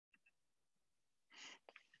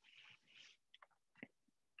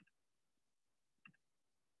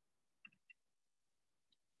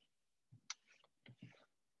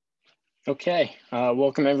Okay,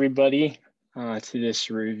 welcome everybody to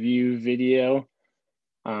this review video.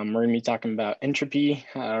 We're going to be talking about entropy,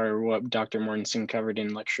 or what Dr. Mortensen covered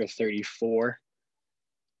in lecture 34.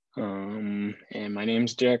 And my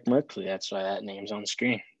name's Derek Merkley, that's why that name's on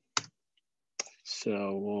screen.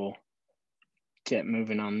 So we'll get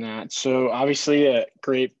moving on that. So obviously a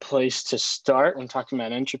great place to start when talking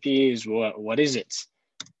about entropy is what is it?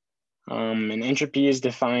 And entropy is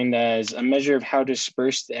defined as a measure of how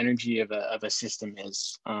dispersed the energy of a system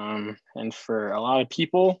is. And for a lot of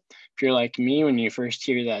people, if you're like me, when you first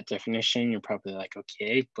hear that definition, you're probably like,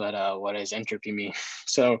 okay, but what does entropy mean?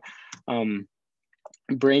 So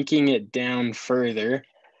breaking it down further,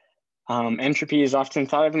 entropy is often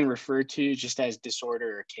thought of and referred to just as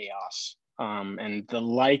disorder or chaos. And the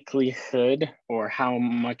likelihood or how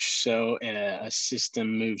much so a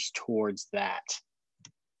system moves towards that.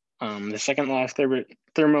 The second law of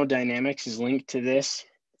thermodynamics is linked to this,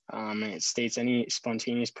 and it states any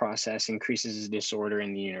spontaneous process increases the disorder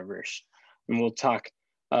in the universe. And we'll talk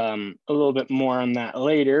a little bit more on that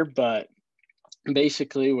later, but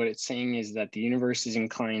basically what it's saying is that the universe is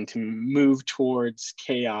inclined to move towards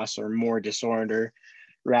chaos or more disorder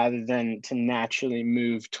rather than to naturally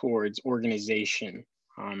move towards organization.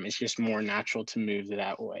 It's just more natural to move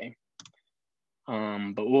that way.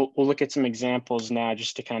 But we'll look at some examples now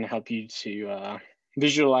just to kind of help you to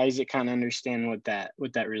visualize it, kind of understand what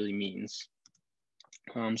that really means.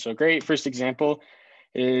 So great, first example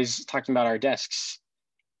is talking about our desks.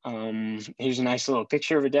 Here's a nice little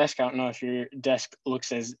picture of a desk. I don't know if your desk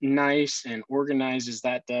looks as nice and organized as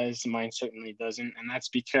that does. Mine certainly doesn't. And that's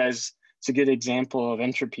because it's a good example of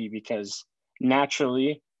entropy, because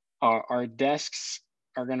naturally our desks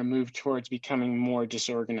are going to move towards becoming more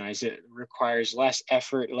disorganized. It requires less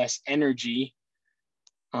effort, less energy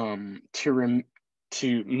to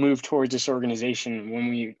move towards disorganization. When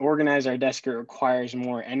we organize our desk, it requires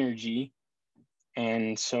more energy,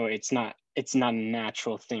 and so it's not a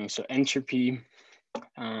natural thing. So entropy,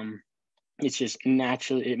 it's just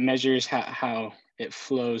naturally, it measures how it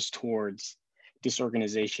flows towards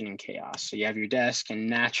disorganization and chaos. So you have your desk, and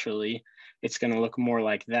naturally it's going to look more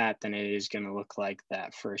like that than it is going to look like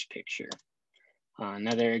that first picture.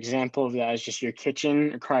 Another example of that is just your kitchen.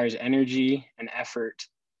 It requires energy and effort.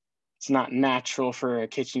 It's not natural for a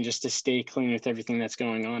kitchen just to stay clean with everything that's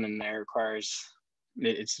going on in there. It requires,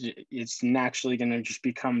 it's naturally going to just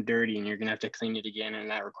become dirty, and you're going to have to clean it again, and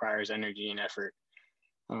that requires energy and effort.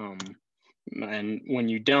 And when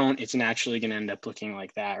you don't, it's naturally going to end up looking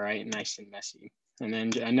like that, right? Nice and messy. And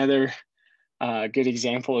then another good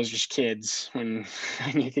example is just kids. When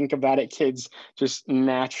you think about it, kids just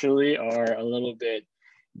naturally are a little bit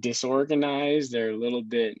disorganized. They're a little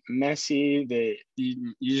bit messy.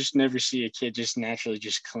 You just never see a kid just naturally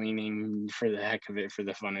just cleaning for the heck of it, for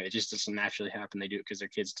the fun of it. It just doesn't naturally happen. They do it because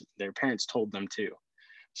their parents told them to.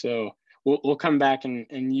 So we'll come back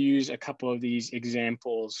and use a couple of these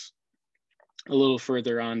examples a little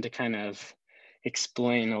further on to kind of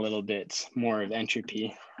explain a little bit more of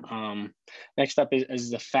entropy. Next up is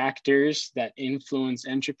the factors that influence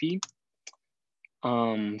entropy.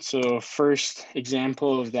 So first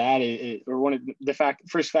example of that or one of the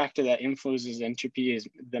first factor that influences entropy is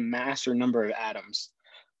the mass or number of atoms.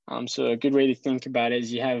 So a good way to think about it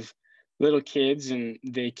is you have little kids and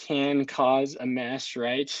they can cause a mess,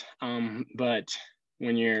 right? But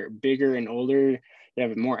when you're bigger and older, you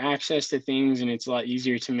have more access to things, and it's a lot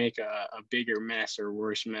easier to make a bigger mess or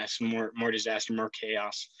worse mess, more disaster, more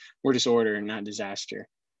chaos, more disorder, and not disaster.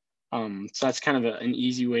 So that's kind of an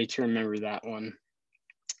easy way to remember that one.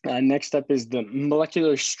 Next up is the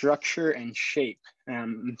molecular structure and shape,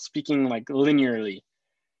 speaking like linearly.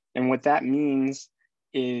 And what that means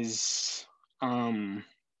is the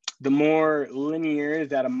more linear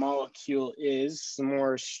that a molecule is, the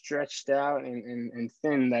more stretched out and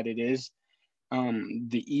thin that it is,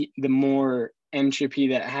 the more entropy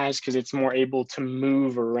that has, because it's more able to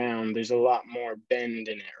move around. There's a lot more bend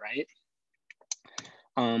in it, right?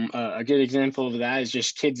 A good example of that is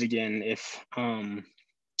just kids again.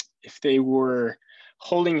 If they were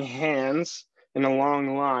holding hands in a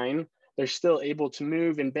long line, they're still able to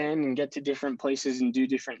move and bend and get to different places and do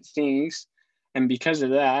different things. And because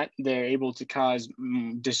of that, they're able to cause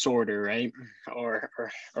disorder, right? Or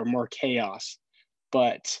more chaos.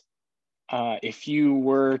 But if you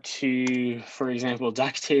were to, for example,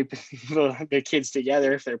 duct tape the kids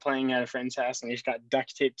together, if they're playing at a friend's house and they just got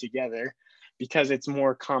duct taped together, because it's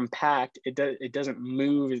more compact, it doesn't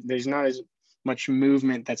move. There's not as much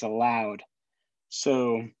movement that's allowed.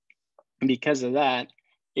 So because of that,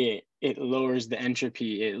 it lowers the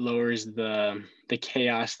entropy. It lowers the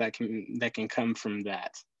chaos that can come from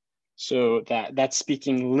that. So that's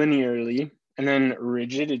speaking linearly. And then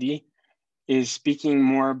rigidity is speaking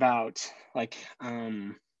more about like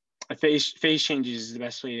a phase changes is the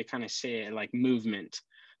best way to kind of say it, like movement.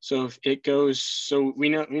 So if it goes, so we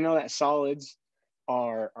know that solids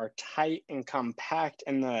are tight and compact,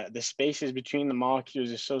 and the spaces between the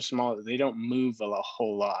molecules are so small that they don't move a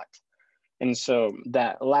whole lot. And so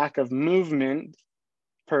that lack of movement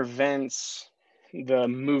prevents the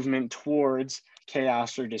movement towards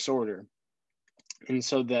chaos or disorder. And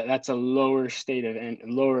so that's a lower state of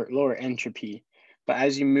lower entropy. But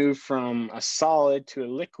as you move from a solid to a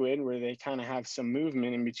liquid, where they kind of have some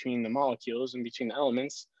movement in between the molecules and between the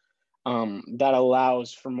elements, that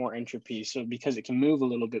allows for more entropy. So because it can move a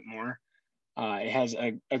little bit more, it has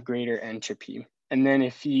a greater entropy. And then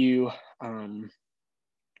if you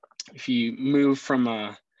move from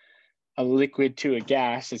a liquid to a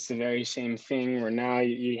gas, it's the very same thing, where now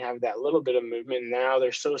you have that little bit of movement. Now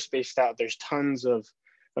they're so spaced out, there's tons of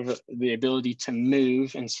the ability to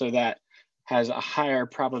move, and so that has a higher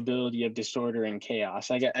probability of disorder and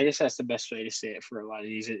chaos. I guess that's the best way to say it for a lot of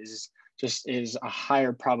these, is a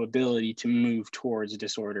higher probability to move towards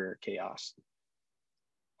disorder or chaos.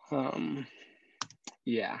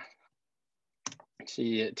 Yeah. So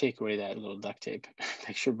you take away that little duct tape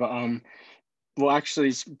picture, but well,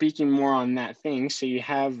 actually, speaking more on that thing, so you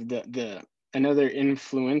have another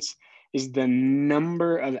influence is the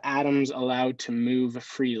number of atoms allowed to move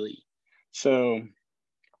freely. So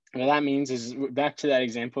what that means is, back to that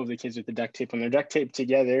example of the kids with the duct tape, when they're duct taped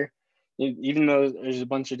together, even though there's a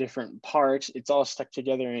bunch of different parts, it's all stuck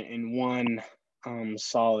together in one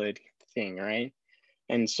solid thing, right?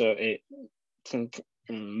 And so it can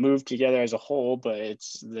move together as a whole, but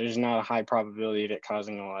there's not a high probability of it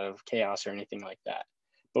causing a lot of chaos or anything like that.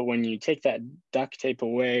 But when you take that duct tape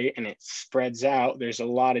away and it spreads out, there's a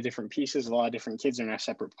lot of different pieces, a lot of different kids are now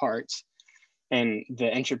separate parts, and the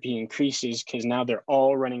entropy increases because now they're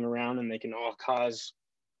all running around and they can all cause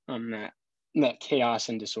that chaos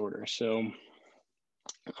and disorder. So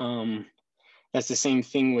that's the same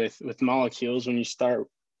thing with molecules. When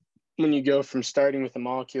you go from starting with a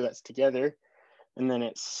molecule that's together, and then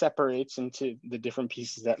it separates into the different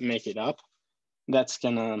pieces that make it up, that's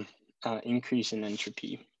gonna increase in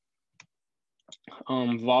entropy.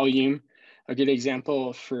 Volume, a good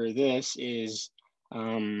example for this is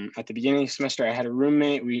at the beginning of the semester, I had a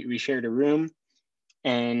roommate, we shared a room,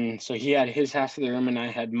 and so he had his half of the room and I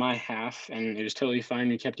had my half, and it was totally fine.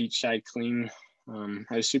 We kept each side clean.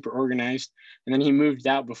 I was super organized, and then he moved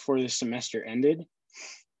out before the semester ended.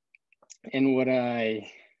 And what I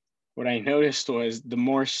noticed was the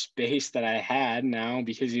more space that I had now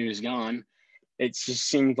because he was gone, it just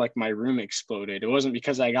seemed like my room exploded. It wasn't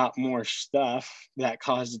because I got more stuff that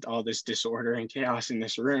caused all this disorder and chaos in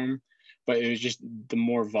this room, but it was just the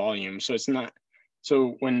more volume. So it's not,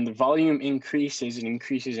 so when the volume increases, it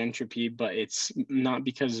increases entropy, but it's not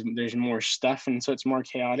because there's more stuff and so it's more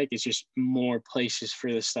chaotic. It's just more places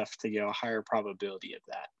for the stuff to go, a higher probability of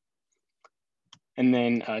that. And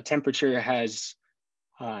then temperature has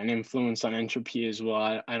an influence on entropy as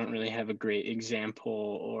well. I don't really have a great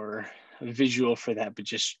example or a visual for that, but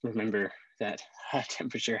just remember that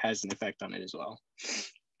temperature has an effect on it as well.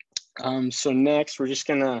 So next, we're just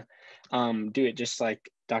gonna do it just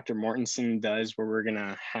like Dr. Mortensen does, where we're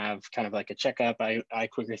gonna have kind of like a checkup, eye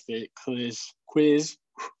quicker quiz,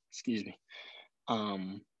 excuse me,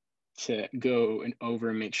 to go over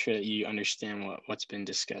and make sure that you understand what's been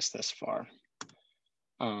discussed thus far.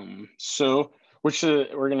 So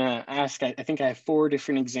we're gonna ask, I think I have 4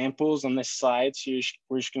 different examples on this slide. So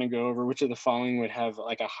we're just gonna go over which of the following would have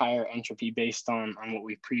like a higher entropy based on what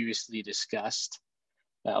we previously discussed,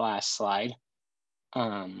 that last slide.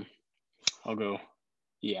 I'll go,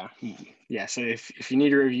 yeah. So if you need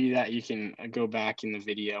to review that, you can go back in the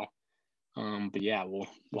video. But yeah, we'll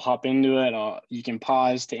hop into it. You can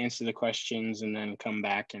pause to answer the questions and then come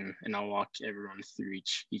back and I'll walk everyone through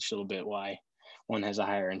each little bit why one has a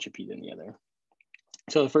higher entropy than the other.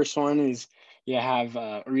 So the first one is you have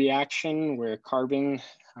a reaction where carbon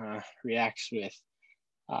reacts with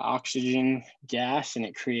oxygen gas and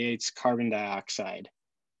it creates carbon dioxide.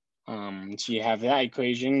 So you have that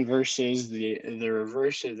equation versus the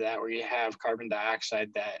reverse of that, where you have carbon dioxide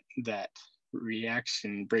that reacts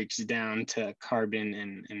and breaks down to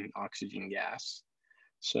carbon and oxygen gas.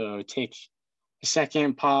 So take a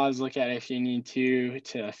second, pause, look at it if you need to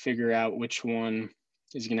figure out which one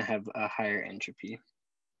is going to have a higher entropy.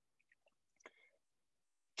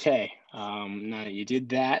 Okay, now that you did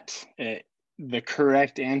that, the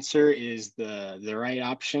correct answer is the right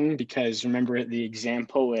option, because remember the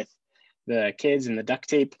example with the kids and the duct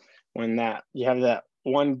tape, when you have that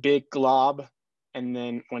one big glob, and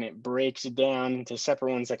then when it breaks down into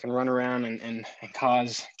separate ones that can run around and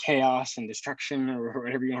cause chaos and destruction, or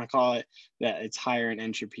whatever you want to call it, that it's higher in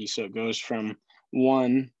entropy. So it goes from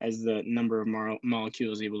 1 as the number of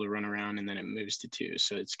molecules able to run around, and then it moves to 2.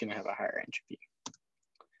 So it's going to have a higher entropy.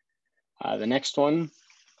 The next one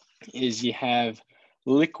is you have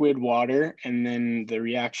liquid water, and then the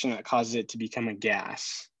reaction that causes it to become a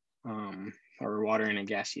gas, or water in a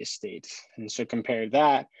gaseous state. And so compare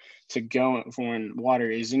that to when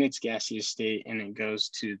water is in its gaseous state and it goes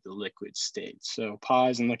to the liquid state. So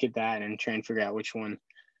pause and look at that and try and figure out which one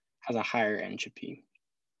has a higher entropy.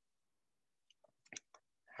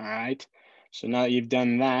 All right, so now that you've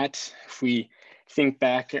done that, if we think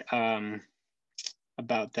back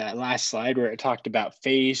about that last slide where it talked about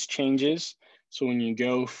phase changes. So when you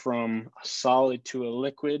go from a solid to a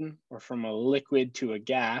liquid, or from a liquid to a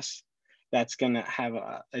gas, that's going to have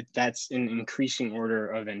that's an increasing order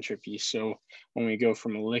of entropy. So when we go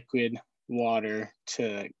from a liquid water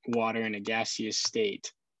to water in a gaseous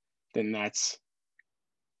state, then I'm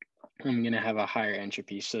going to have a higher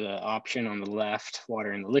entropy. So the option on the left,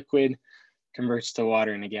 water in the liquid, converts to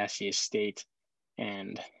water in a gaseous state,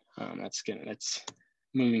 and that's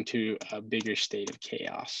moving to a bigger state of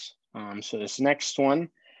chaos. So this next one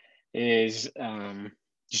is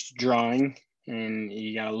just drawing, and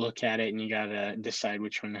you got to look at it and you got to decide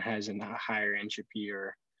which one has a higher entropy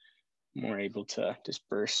or more able to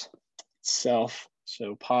disperse itself.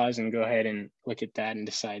 So pause and go ahead and look at that and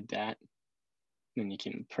decide that. Then you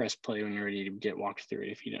can press play when you're ready to get walked through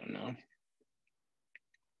it if you don't know.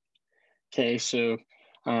 Okay, so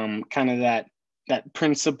kind of that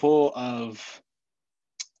principle of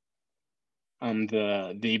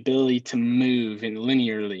the ability to move in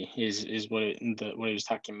linearly is what it was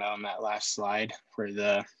talking about on that last slide, where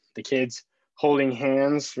the kids holding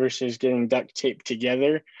hands versus getting duct taped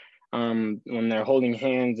together. When they're holding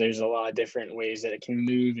hands, there's a lot of different ways that it can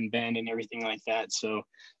move and bend and everything like that. So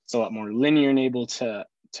it's a lot more linear and able to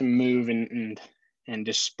move and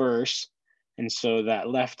disperse. And so that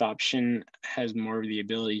left option has more of the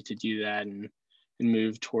ability to do that and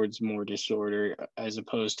move towards more disorder, as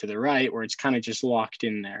opposed to the right where it's kind of just locked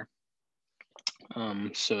in there.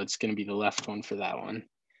 So it's going to be the left one for that one.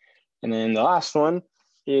 And then the last one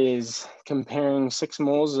is comparing 6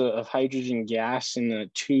 moles of hydrogen gas in a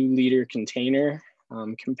 2-liter container,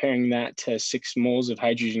 comparing that to 6 moles of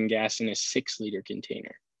hydrogen gas in a 6-liter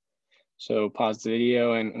container. So pause the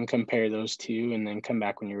video and compare those two, and then come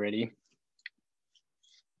back when you're ready.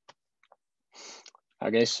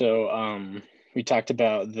 Okay, so we talked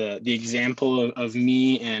about the example of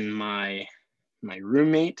me and my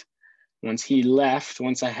roommate. Once he left,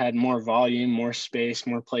 once I had more volume, more space,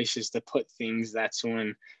 more places to put things, that's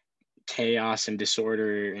when chaos and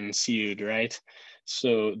disorder ensued, right?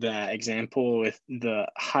 So the example with the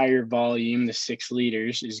higher volume, the 6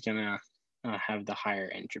 liters, is gonna have the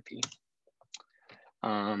higher entropy.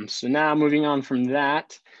 So now moving on from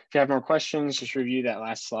that, if you have more questions, just review that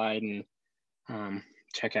last slide and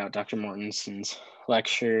check out Dr. Mortensen's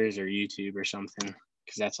lectures or YouTube or something,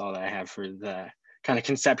 because that's all that I have for the kind of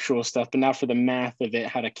conceptual stuff. But now for the math of it,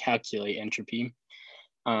 how to calculate entropy.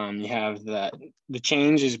 You have the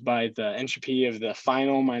change is by the entropy of the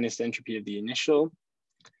final minus the entropy of the initial.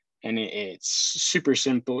 And it's super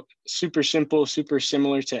simple, super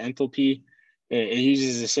similar to enthalpy. It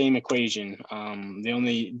uses the same equation. The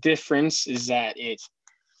only difference is that it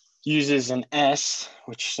uses an S,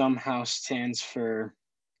 which somehow stands for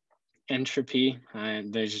entropy.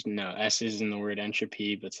 There's no S's in the word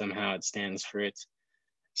entropy, but somehow it stands for it.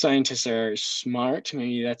 Scientists are smart.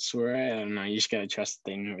 Maybe that's where I don't know. You just gotta trust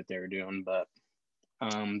they knew what they were doing. But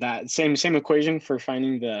that same equation for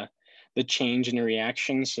finding the change in a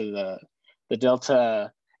reaction. So the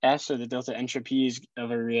delta S, or the delta entropy of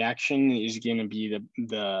a reaction, is going to be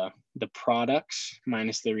the products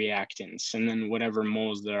minus the reactants, and then whatever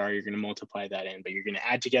moles there are, you're going to multiply that in. But you're going to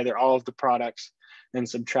add together all of the products and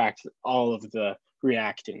subtract all of the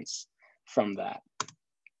reactants from that.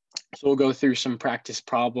 So we'll go through some practice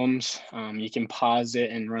problems. You can pause it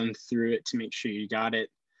and run through it to make sure you got it.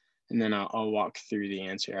 And then I'll walk through the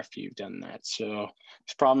answer after you've done that. So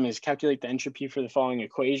this problem is calculate the entropy for the following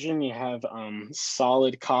equation. You have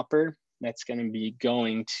solid copper that's going to be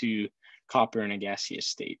going to copper in a gaseous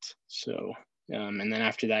state. So, and then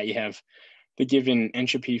after that, you have the given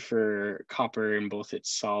entropy for copper in both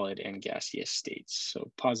its solid and gaseous states. So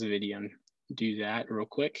pause the video and do that real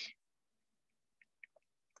quick.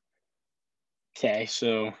 Okay,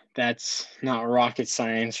 so that's not rocket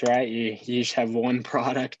science, right? You just have one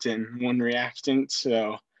product and one reactant.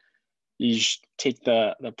 So you just take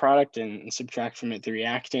the product and subtract from it the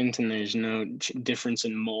reactant, and there's no difference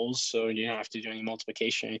in moles, so you don't have to do any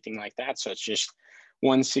multiplication or anything like that. So it's just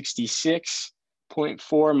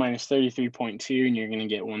 166.4 minus 33.2, and you're going to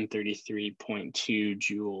get 133.2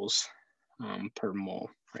 joules per mole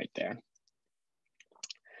right there.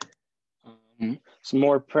 Some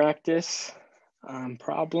more practice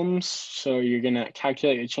problems. So you're going to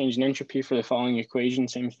calculate the change in entropy for the following equation,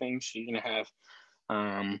 same thing. So you're going to have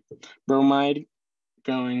bromide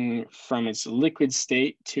going from its liquid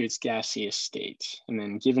state to its gaseous state. And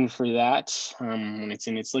then given for that, when it's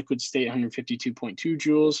in its liquid state, 152.2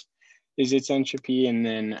 joules is its entropy, and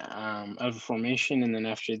then of formation. And then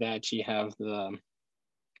after that, you have the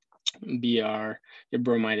Br, your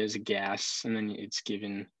bromide as a gas, and then it's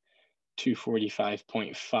given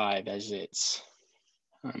 245.5 as its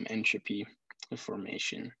entropy of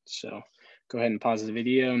formation. So go ahead and pause the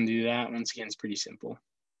video and do that. Once again, it's pretty simple.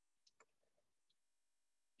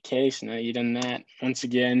 Okay, so now you've done that. Once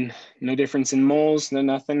again, no difference in moles, no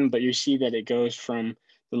nothing, but you see that it goes from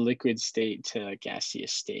the liquid state to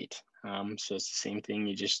gaseous state. So it's the same thing,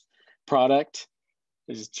 you just product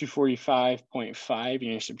is 245.5,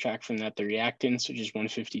 you're gonna subtract from that the reactants, which is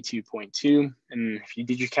 152.2. And if you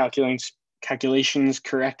did your calculations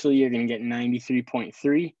correctly, you're gonna get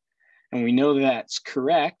 93.3. And we know that's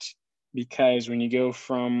correct because when you go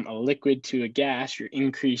from a liquid to a gas, you're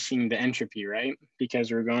increasing the entropy, right?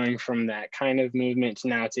 Because we're going from that kind of movement to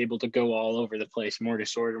now it's able to go all over the place, more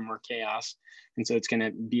disorder, more chaos. And so it's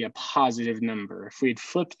gonna be a positive number. If we had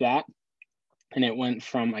flipped that and it went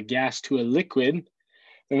from a gas to a liquid,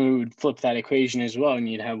 then we would flip that equation as well, and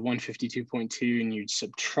you'd have 152.2 and you'd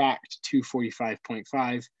subtract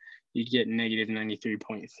 245.5, you'd get negative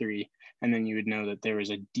 93.3. And then you would know that there was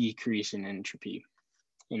a decrease in entropy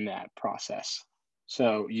in that process.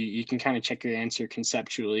 So you can kind of check your answer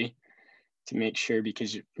conceptually to make sure,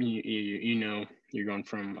 because you know you're going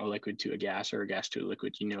from a liquid to a gas or a gas to a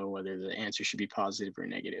liquid, you know whether the answer should be positive or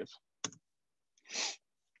negative.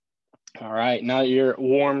 All right, now that you're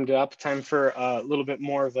warmed up, time for a little bit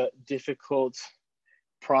more of a difficult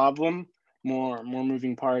problem, more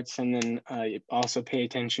moving parts, and then also pay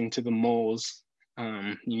attention to the moles.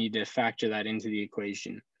 You need to factor that into the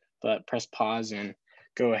equation, but press pause and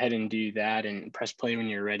go ahead and do that, and press play when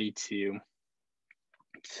you're ready to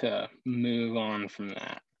move on from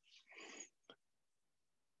that.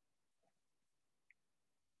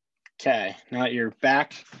 Okay, now that you're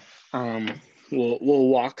back, we'll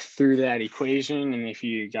walk through that equation, and if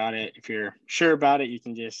you got it, if you're sure about it, you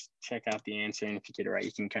can just check out the answer, and if you get it right,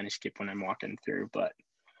 you can kind of skip when I'm walking through. But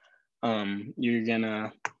you're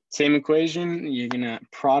gonna, same equation, you're gonna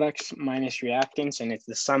products minus reactants, and it's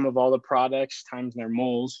the sum of all the products times their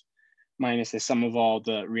moles minus the sum of all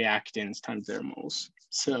the reactants times their moles.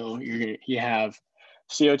 So you have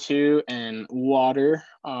CO2 and water.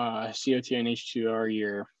 CO2 and H2 are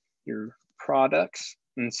your products.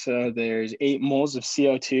 And so there's 8 moles of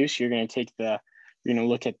CO2. So you're going to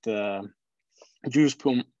look at the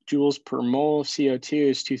joules per mole of CO2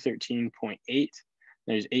 is 213.8.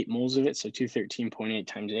 There's 8 moles of it, so 213.8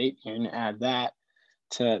 times 8. You're going to add that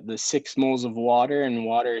to the 6 moles of water, and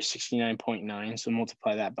water is 69.9. So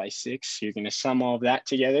multiply that by 6. So you're going to sum all of that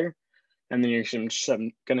together, and then you're going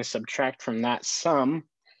to subtract from that sum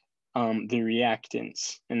the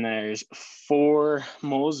reactants. And there's 4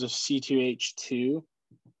 moles of C2H2,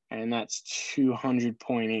 and that's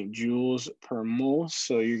 200.8 joules per mole.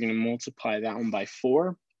 So you're going to multiply that one by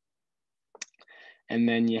 4. And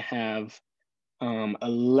then you have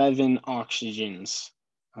 11 oxygens.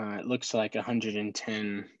 It looks like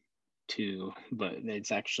 110 too, but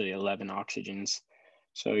it's actually 11 oxygens.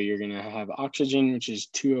 So you're going to have oxygen, which is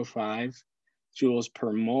 205 joules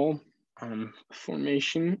per mole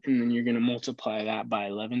formation, and then you're going to multiply that by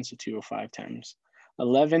 11, so 205 times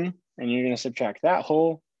 11, and you're going to subtract that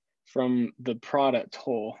whole from the product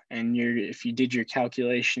whole, and if you did your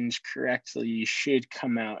calculations correctly, you should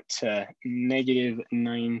come out to negative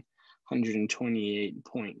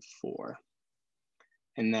 928.4.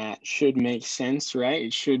 And that should make sense, right?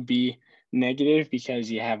 It should be negative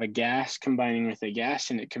because you have a gas combining with a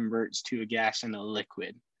gas, and it converts to a gas and a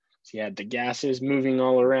liquid. So you had the gases moving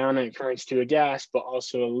all around, and it converts to a gas, but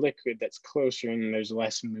also a liquid that's closer, and there's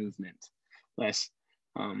less movement, less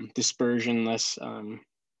dispersion, less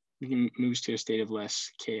moves to a state of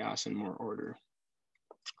less chaos and more order.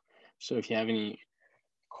 So if you have any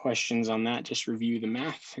questions on that, just review the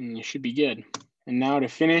math and you should be good. And now to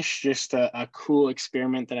finish, just a cool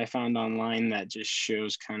experiment that I found online that just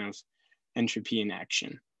shows kind of entropy in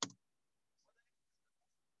action.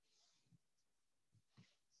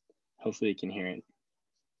 Hopefully you can hear it.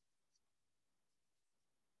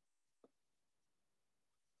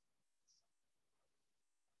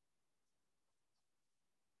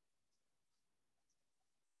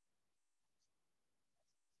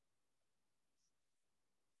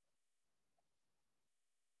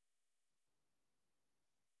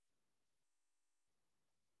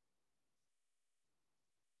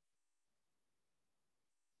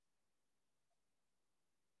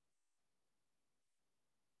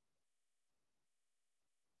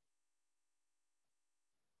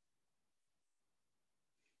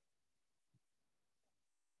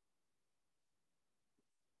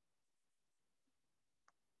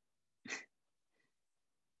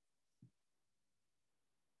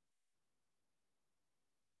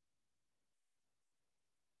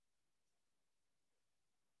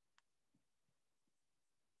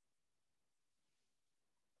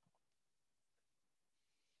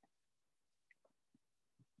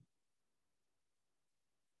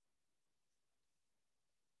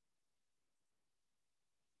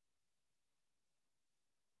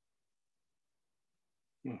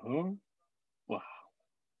 Wow.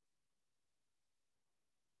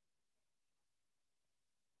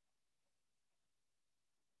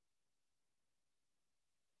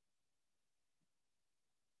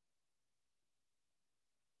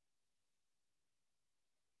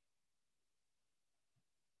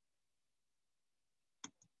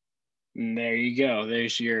 And there you go.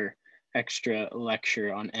 There's your extra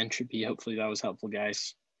lecture on entropy. Hopefully that was helpful,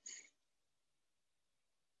 guys.